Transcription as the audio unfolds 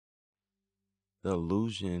The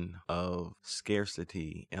illusion of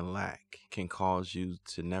scarcity and lack can cause you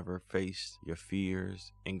to never face your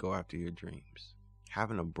fears and go after your dreams.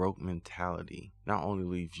 Having a broke mentality not only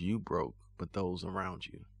leaves you broke, but those around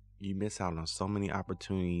you. You miss out on so many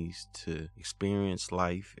opportunities to experience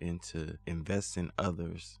life and to invest in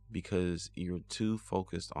others because you're too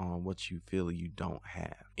focused on what you feel you don't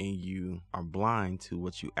have, and you are blind to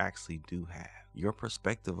what you actually do have. Your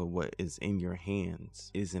perspective of what is in your hands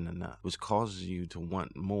isn't enough, which causes you to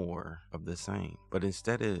want more of the same. But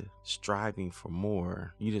instead of striving for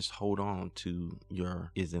more, you just hold on to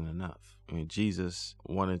your isn't enough. I mean, Jesus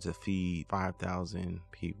wanted to feed 5,000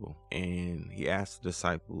 people, and he asked the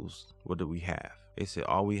disciples, what do we have? They said,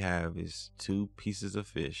 all we have is 2 pieces of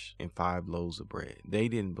fish and 5 loaves of bread. They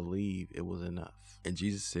didn't believe it was enough. And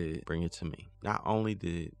Jesus said, bring it to me. Not only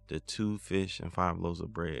did the 2 fish and 5 loaves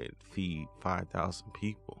of bread feed 5,000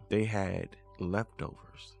 people, they had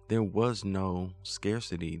leftovers. There was no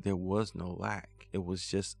scarcity. There was no lack. It was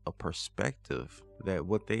just a perspective that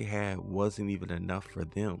what they had wasn't even enough for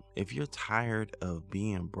them. If you're tired of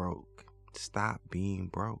being broke, stop being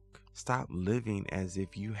broke. Stop living as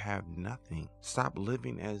if you have nothing. Stop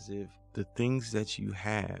living as if the things that you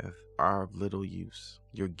have are of little use.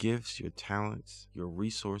 Your gifts, your talents, your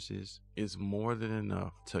resources is more than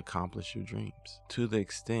enough to accomplish your dreams, to the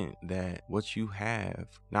extent that what you have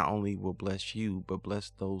not only will bless you, but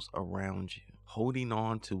bless those around you. Holding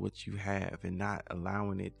on to what you have and not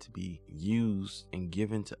allowing it to be used and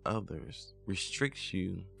given to others restricts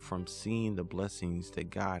you from seeing the blessings that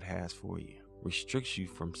God has for you. Restricts you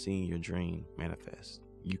from seeing your dream manifest.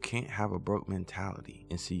 You can't have a broke mentality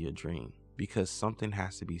and see your dream, because something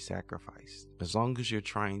has to be sacrificed. As long as you're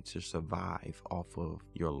trying to survive off of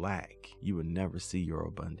your lack, you will never see your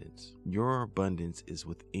abundance. Your abundance is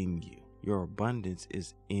within you. Your abundance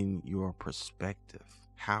is in your perspective.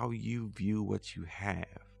 How you view what you have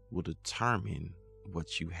will determine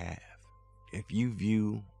what you have. If you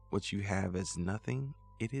view what you have as nothing,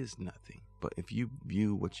 it is nothing. But if you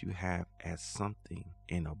view what you have as something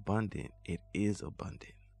and abundant, it is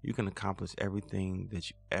abundant. You can accomplish everything that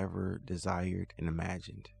you ever desired and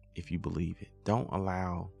imagined if you believe it. Don't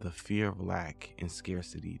allow the fear of lack and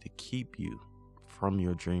scarcity to keep you from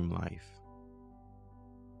your dream life.